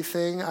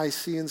everything I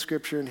see in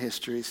Scripture and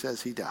history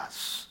says he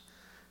does.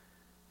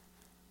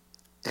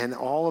 And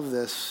all of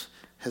this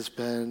has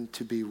been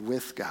to be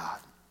with God.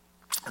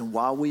 And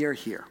while we are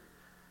here,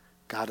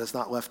 God has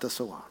not left us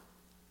alone.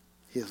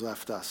 He has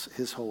left us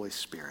his Holy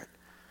Spirit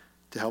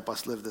to help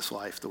us live this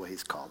life the way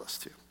he's called us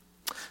to.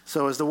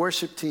 So as the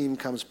worship team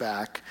comes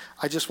back,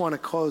 I just want to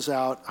close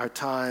out our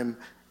time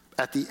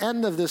at the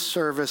end of this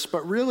service,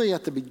 but really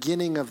at the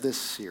beginning of this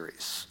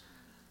series,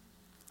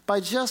 by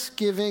just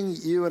giving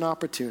you an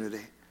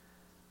opportunity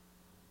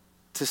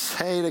to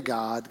say to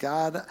God,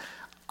 God,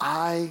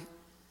 I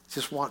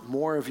just want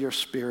more of your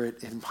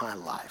Spirit in my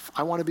life.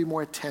 I want to be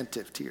more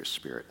attentive to your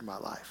Spirit in my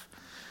life.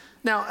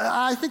 Now,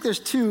 I think there's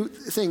two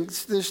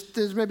things.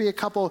 There's maybe a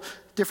couple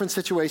different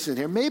situations in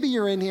here. Maybe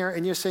you're in here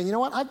and you're saying, you know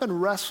what, I've been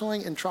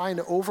wrestling and trying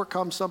to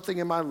overcome something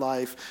in my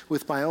life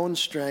with my own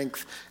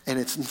strength, and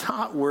it's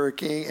not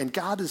working, and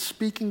God is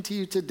speaking to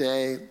you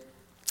today,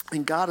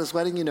 and God is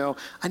letting you know,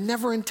 I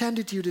never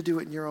intended you to do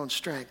it in your own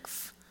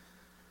strength.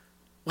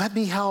 Let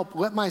me help.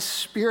 Let my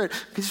spirit,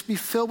 just be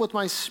filled with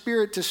my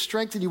spirit to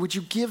strengthen you. Would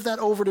you give that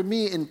over to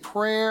me in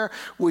prayer?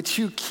 Would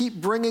you keep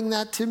bringing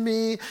that to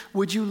me?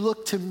 Would you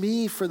look to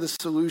me for the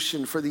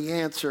solution, for the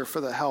answer,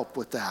 for the help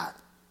with that?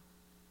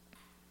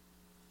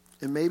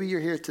 And maybe you're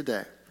here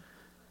today,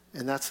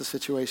 and that's the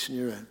situation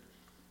you're in.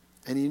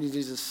 And you need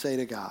to just say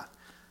to God,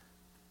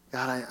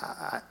 God,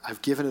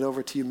 I've given it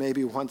over to you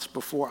maybe once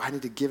before. I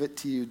need to give it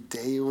to you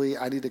daily.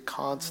 I need to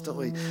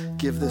constantly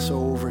give this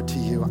over to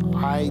you.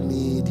 I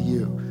need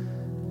you.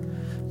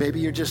 Maybe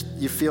you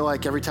feel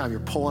like every time you're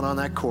pulling on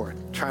that cord,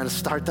 trying to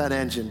start that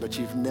engine, but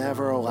you've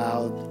never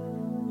allowed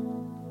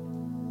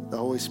the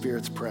Holy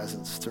Spirit's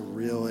presence to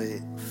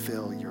really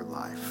fill your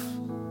life.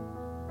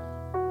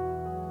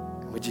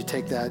 Would you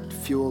take that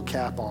fuel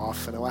cap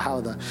off and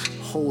allow the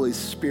Holy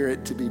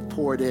Spirit to be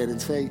poured in and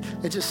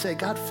just say,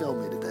 God, fill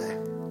me today.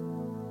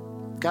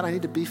 God, I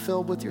need to be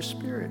filled with your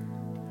Spirit.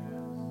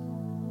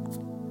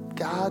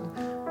 God,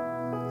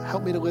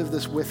 help me to live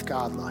this with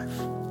God life.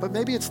 But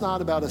maybe it's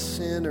not about a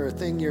sin or a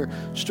thing you're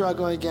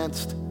struggling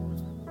against.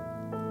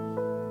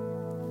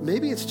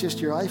 Maybe it's just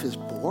your life is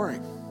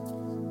boring.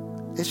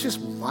 It's just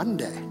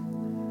Monday.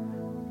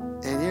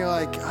 And you're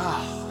like,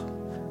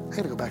 I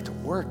gotta go back to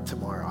work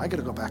tomorrow. I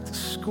gotta go back to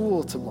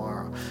school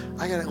tomorrow.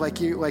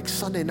 Like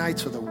Sunday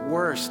nights are the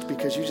worst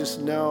because you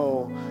just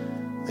know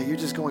that you're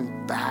just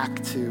going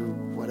back to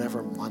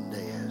whatever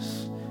Monday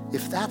is.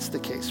 If that's the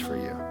case for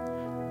you,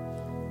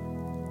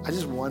 I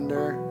just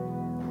wonder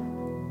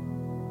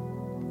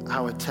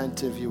how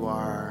attentive you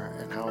are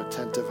and how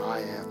attentive I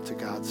am to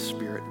God's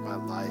Spirit in my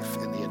life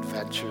and the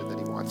adventure that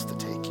he wants to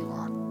take you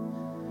on.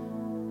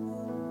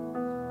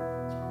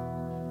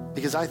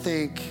 Because I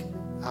think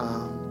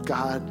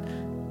God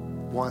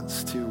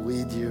wants to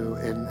lead you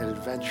in an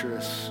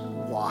adventurous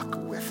walk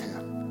with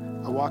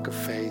him, a walk of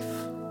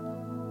faith,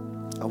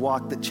 a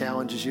walk that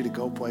challenges you to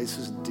go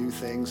places and do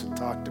things and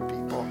talk to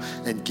people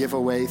and give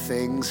away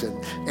things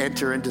and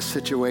enter into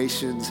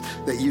situations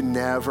that you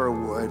never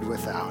would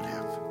without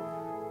him.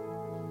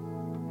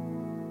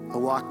 A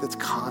walk that's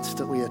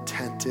constantly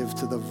attentive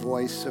to the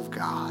voice of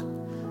God.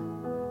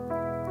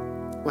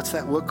 What's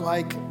that look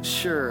like?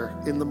 Sure,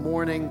 in the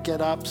morning,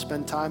 get up,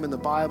 spend time in the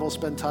Bible,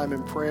 spend time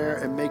in prayer,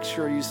 and make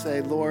sure you say,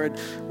 Lord,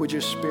 would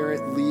your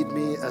Spirit lead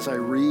me as I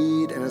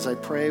read and as I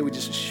pray?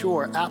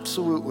 Sure,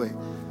 absolutely.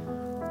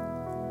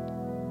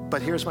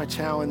 But here's my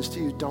challenge to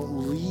you.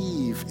 Don't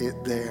leave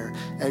it there.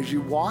 As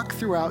you walk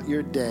throughout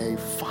your day,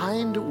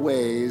 find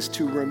ways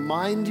to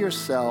remind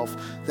yourself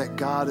that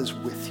God is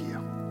with you.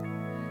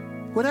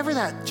 Whatever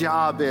that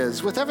job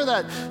is, whatever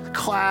that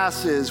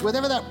class is,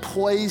 whatever that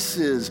place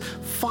is,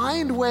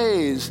 find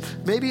ways.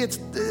 Maybe it's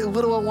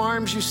little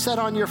alarms you set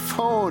on your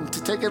phone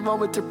to take a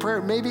moment to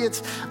pray. Maybe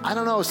it's,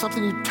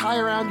 something you tie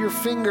around your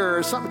finger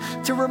or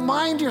something to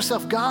remind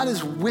yourself God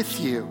is with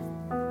you.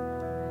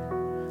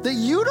 That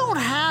you don't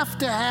have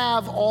to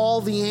have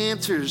all the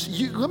answers.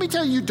 Let me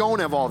tell you, you don't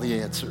have all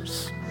the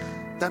answers.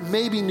 That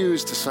may be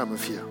news to some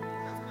of you.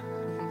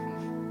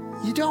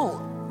 You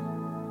don't.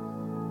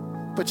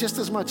 But just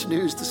as much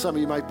news to some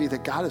of you might be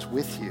that God is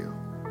with you.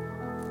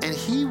 And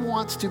he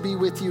wants to be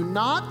with you,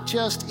 not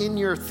just in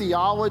your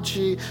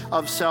theology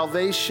of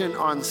salvation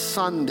on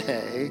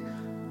Sunday,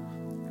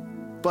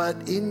 but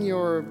in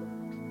your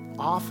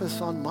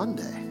office on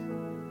Monday,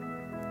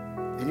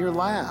 in your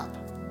lab,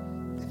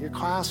 in your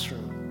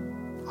classroom,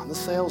 on the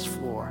sales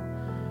floor.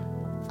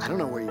 I don't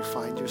know where you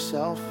find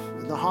yourself,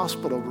 in the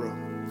hospital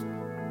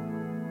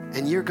room.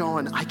 And you're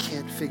going, I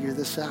can't figure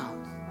this out.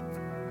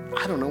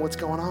 I don't know what's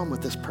going on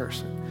with this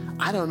person.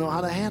 I don't know how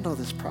to handle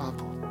this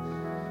problem.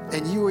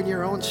 And you in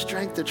your own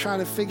strength are trying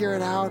to figure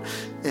it out.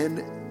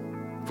 And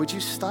would you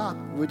stop?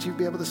 Would you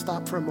be able to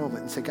stop for a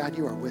moment and say, God,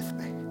 you are with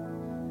me.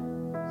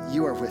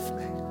 You are with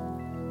me.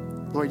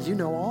 Lord, you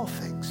know all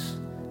things.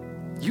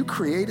 You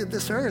created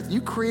this earth. You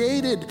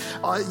created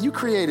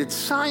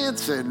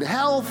science and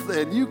health,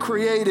 and you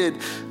created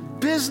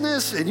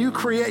business, and you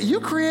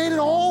created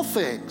all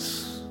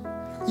things.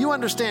 You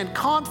understand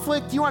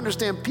conflict. You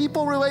understand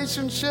people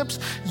relationships.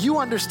 You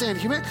understand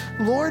human.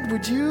 Lord,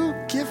 would you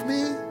give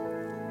me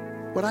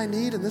what I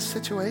need in this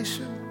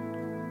situation?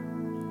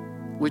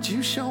 Would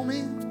you show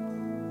me?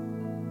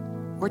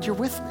 Lord, you're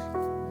with me.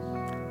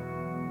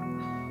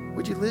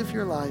 Would you live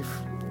your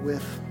life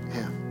with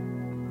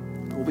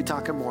him? We'll be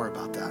talking more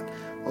about that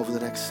over the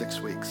next 6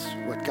 weeks,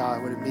 what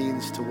it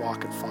means to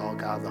walk and follow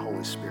God, the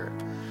Holy Spirit.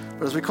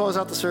 But as we close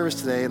out the service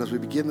today and as we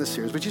begin this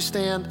series, would you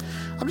stand?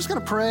 I'm just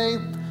going to pray.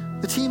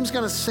 The team's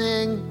going to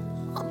sing.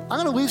 I'm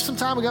going to leave some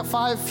time. We got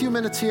few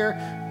minutes here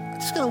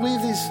just going to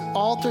leave these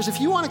altars.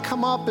 If you want to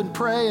come up and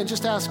pray and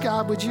just ask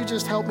God, would you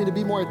just help me to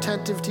be more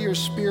attentive to your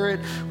spirit?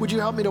 Would you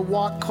help me to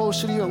walk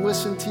closer to you and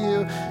listen to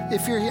you?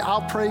 If you're here,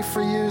 I'll pray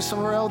for you. Some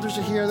of our elders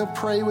are here. They'll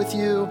pray with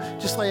you.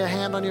 Just lay a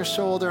hand on your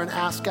shoulder and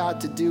ask God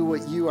to do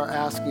what you are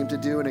asking him to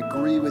do and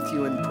agree with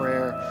you in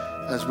prayer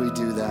as we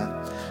do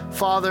that.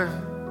 Father,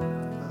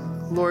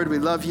 Lord, we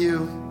love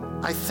you.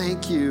 I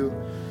thank you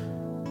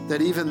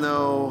that even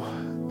though,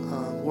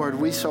 Lord,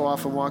 we so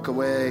often walk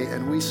away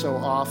and we so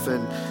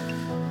often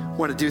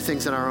want to do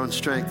things in our own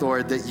strength,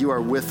 Lord, that you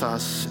are with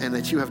us and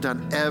that you have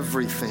done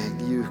everything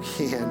you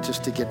can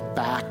just to get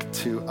back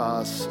to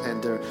us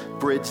and to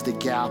bridge the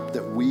gap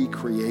that we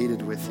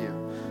created with you.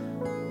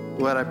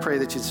 Lord, I pray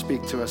that you'd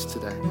speak to us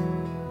today.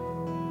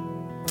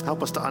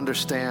 Help us to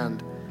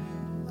understand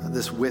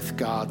this with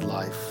God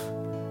life,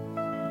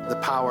 the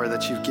power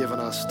that you've given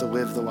us to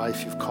live the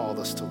life you've called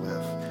us to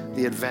live,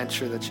 the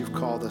adventure that you've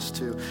called us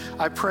to.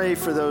 I pray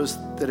for those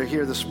that are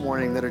here this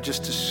morning that are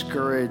just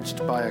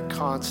discouraged by a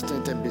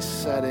constant and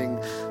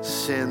besetting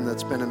sin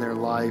that's been in their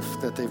life,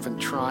 that they've been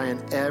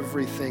trying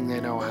everything they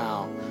know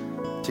how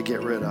to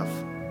get rid of.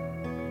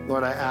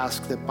 Lord, I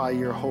ask that by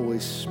your Holy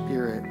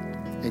Spirit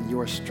and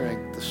your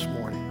strength this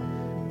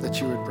morning,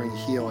 that you would bring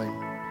healing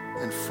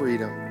and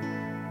freedom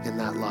in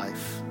that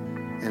life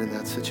and in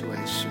that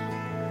situation.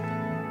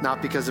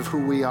 Not because of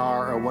who we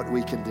are or what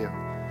we can do,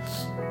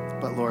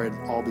 but Lord,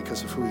 all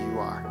because of who you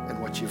are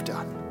and what you've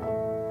done.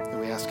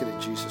 And we ask it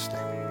in Jesus'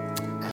 name.